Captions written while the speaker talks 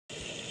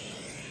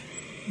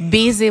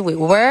Busy with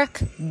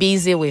work,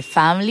 busy with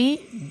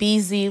family,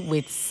 busy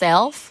with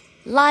self.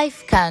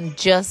 Life can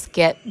just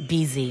get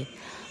busy.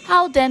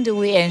 How then do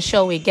we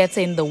ensure we get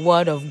in the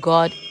Word of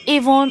God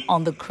even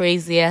on the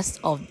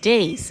craziest of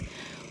days?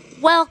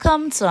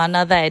 Welcome to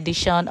another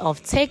edition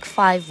of Take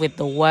 5 with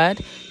the Word,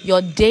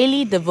 your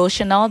daily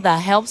devotional that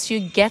helps you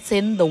get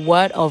in the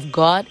Word of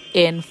God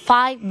in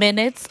 5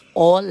 minutes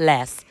or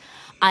less.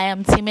 I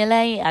am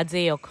Timilei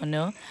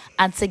Adeyokono,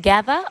 and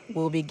together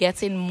we'll be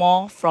getting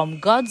more from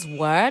God's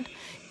Word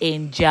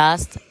in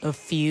just a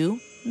few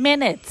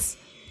minutes.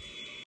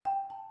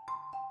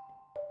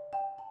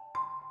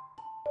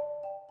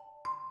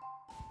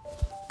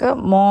 Good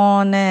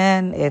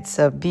morning. It's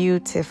a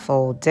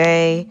beautiful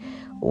day.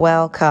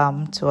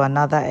 Welcome to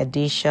another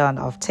edition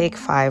of Take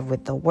 5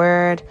 with the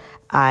Word.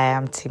 I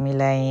am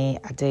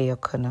Timilei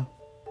Adeyokono.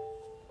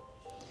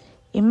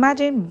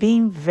 Imagine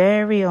being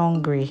very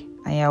hungry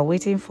and you're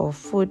waiting for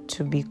food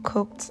to be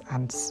cooked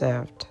and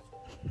served.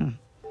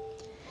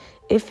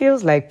 It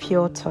feels like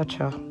pure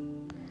torture.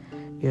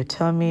 Your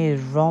tummy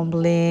is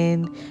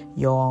rumbling,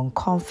 you're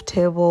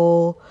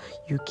uncomfortable,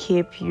 you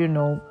keep,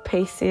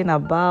 pacing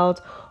about,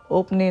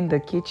 opening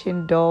the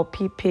kitchen door,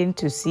 peeping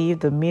to see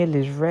if the meal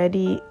is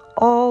ready,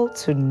 all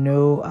to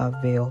no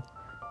avail.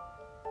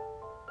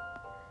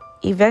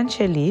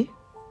 Eventually,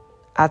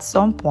 at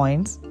some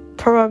point,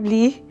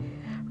 probably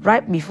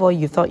right before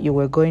you thought you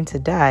were going to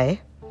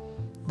die,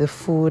 the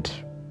food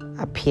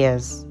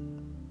appears.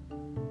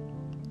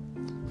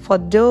 For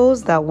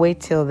those that wait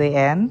till the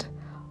end,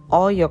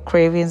 all your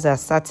cravings are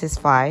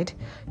satisfied,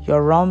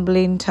 your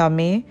rumbling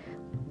tummy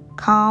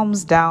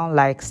calms down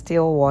like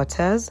still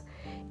waters,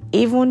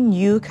 even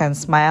you can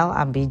smile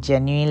and be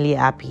genuinely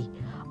happy.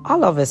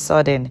 All of a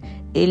sudden,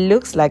 it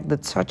looks like the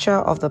torture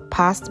of the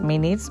past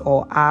minutes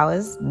or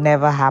hours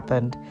never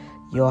happened.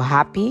 You're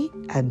happy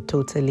and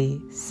totally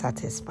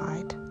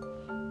satisfied.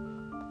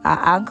 Our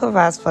anchor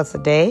verse for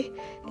today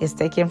is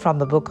taken from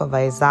the book of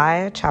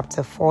Isaiah,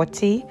 chapter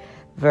 40,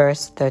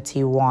 verse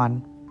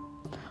 31.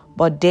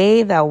 But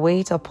they that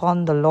wait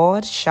upon the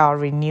Lord shall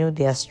renew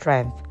their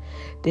strength.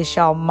 They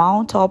shall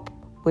mount up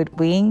with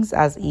wings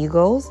as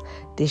eagles.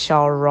 They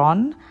shall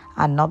run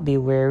and not be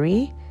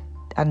weary,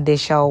 and they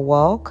shall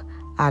walk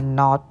and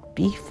not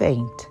be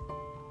faint.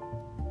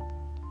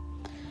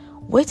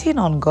 Waiting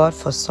on God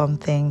for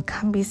something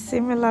can be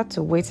similar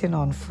to waiting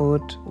on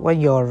food when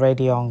you're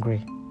already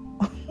hungry.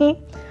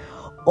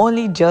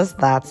 Only just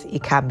that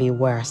it can be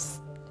worse.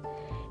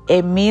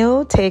 A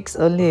meal takes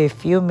only a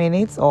few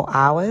minutes or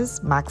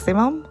hours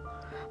maximum,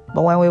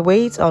 but when we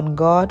wait on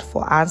God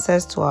for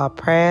answers to our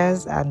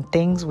prayers and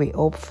things we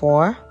hope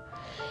for,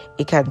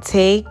 it can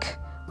take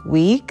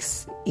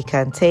weeks, it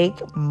can take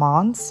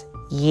months,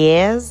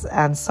 years,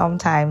 and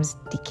sometimes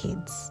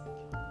decades.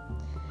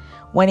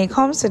 When it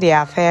comes to the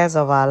affairs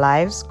of our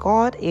lives,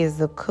 God is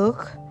the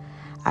cook,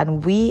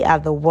 and we are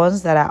the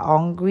ones that are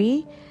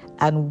hungry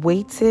and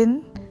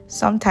waiting,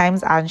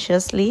 sometimes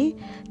anxiously,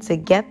 to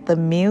get the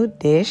meal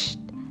dished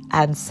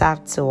and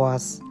served to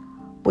us.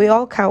 We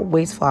all can't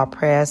wait for our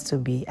prayers to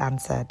be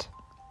answered.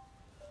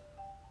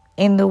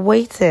 In the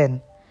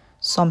waiting,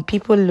 some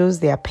people lose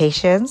their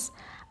patience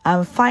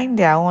and find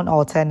their own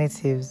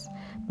alternatives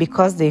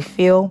because they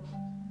feel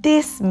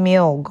this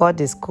meal God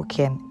is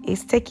cooking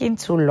is taking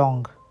too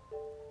long.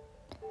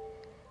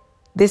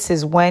 This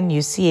is when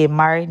you see a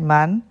married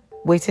man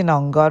waiting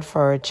on God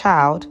for a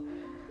child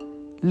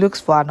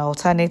looks for an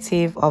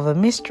alternative of a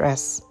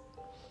mistress.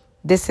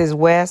 This is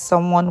where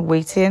someone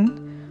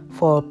waiting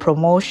for a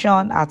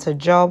promotion at a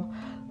job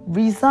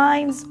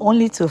resigns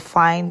only to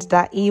find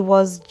that he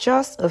was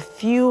just a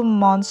few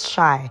months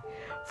shy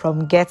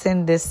from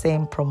getting this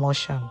same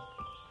promotion.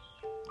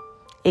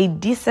 A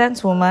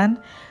decent woman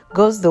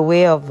goes the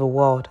way of the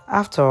world.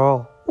 After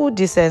all, who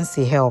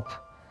decency help?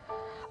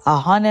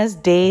 A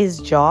honest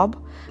day's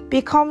job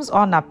becomes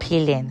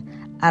unappealing,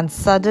 and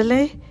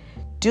suddenly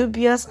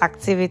dubious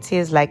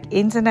activities like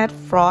internet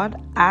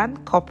fraud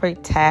and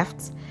corporate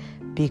theft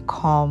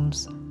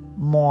becomes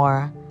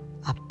more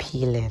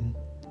appealing.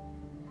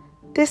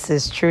 This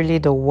is truly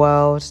the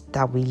world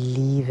that we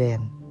live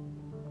in.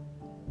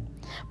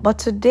 But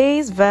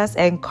today's verse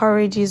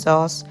encourages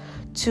us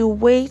to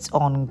wait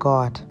on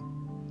God,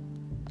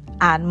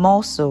 and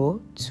more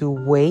so to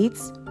wait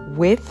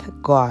with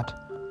God,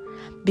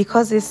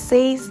 because it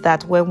says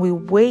that when we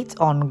wait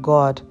on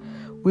God,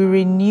 we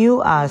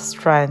renew our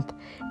strength.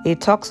 It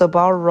talks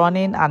about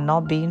running and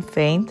not being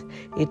faint.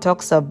 It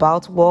talks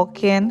about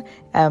walking.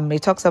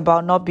 It talks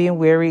about not being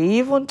weary. It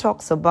even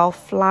talks about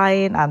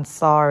flying and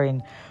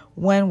soaring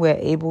when we're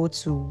able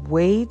to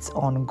wait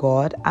on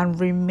God and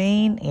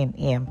remain in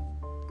Him.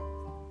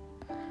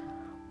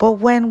 But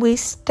when we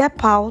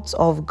step out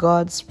of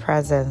God's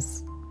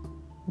presence,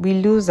 we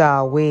lose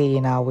our way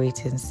in our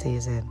waiting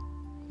season.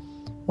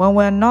 When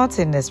we're not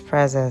in His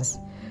presence,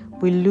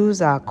 we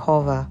lose our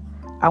cover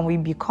and we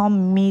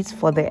become meat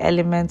for the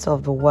elements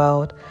of the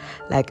world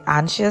like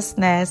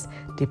anxiousness,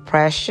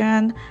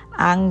 depression,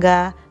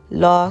 anger,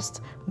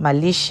 lust,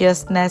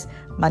 maliciousness,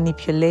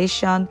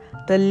 manipulation,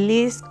 The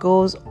list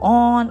goes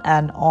on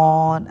and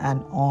on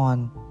and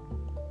on.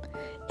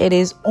 It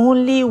is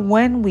only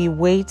when we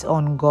wait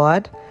on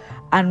God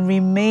and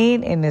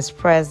remain in His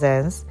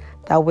presence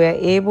that we are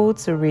able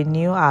to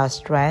renew our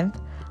strength,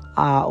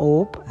 our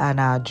hope, and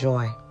our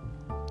joy.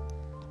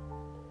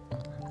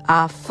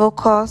 Our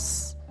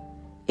focus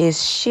is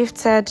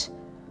shifted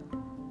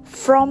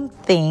from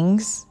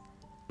things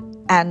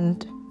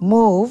and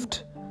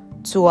moved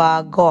to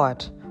our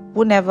God,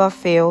 who never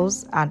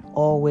fails and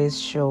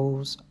always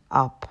shows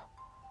up.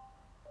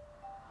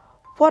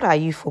 What are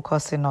you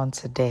focusing on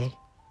today?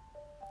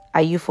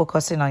 Are you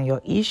focusing on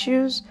your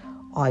issues,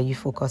 or are you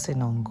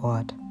focusing on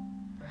God?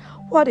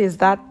 What is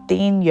that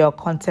thing you're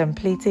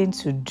contemplating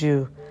to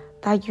do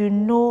that you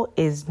know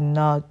is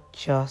not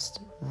just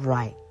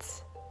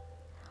right?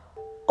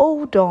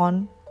 Hold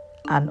on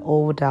and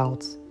hold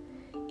out.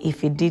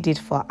 If He did it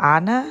for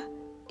Anna,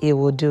 He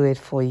will do it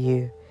for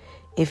you.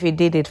 If He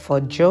did it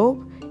for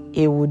Job,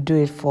 He will do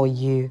it for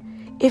you.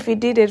 If He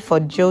did it for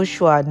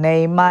Joshua,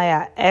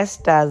 Nehemiah,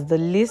 Esther, the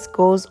list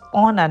goes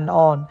on and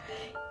on.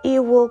 He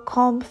will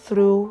come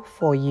through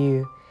for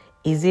you.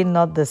 Is He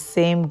not the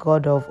same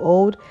God of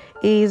old?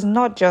 He is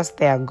not just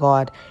their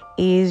God.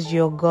 He is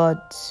your God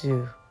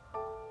too.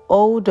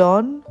 Hold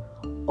on,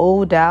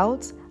 hold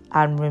out,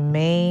 and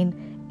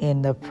remain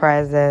in the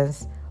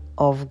presence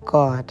of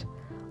God.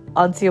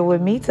 Until we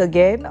meet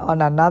again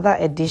on another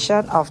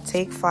edition of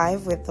Take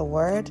 5 with the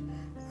Word,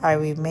 I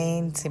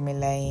remain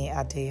Timileyin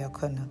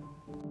Adeyokunnu.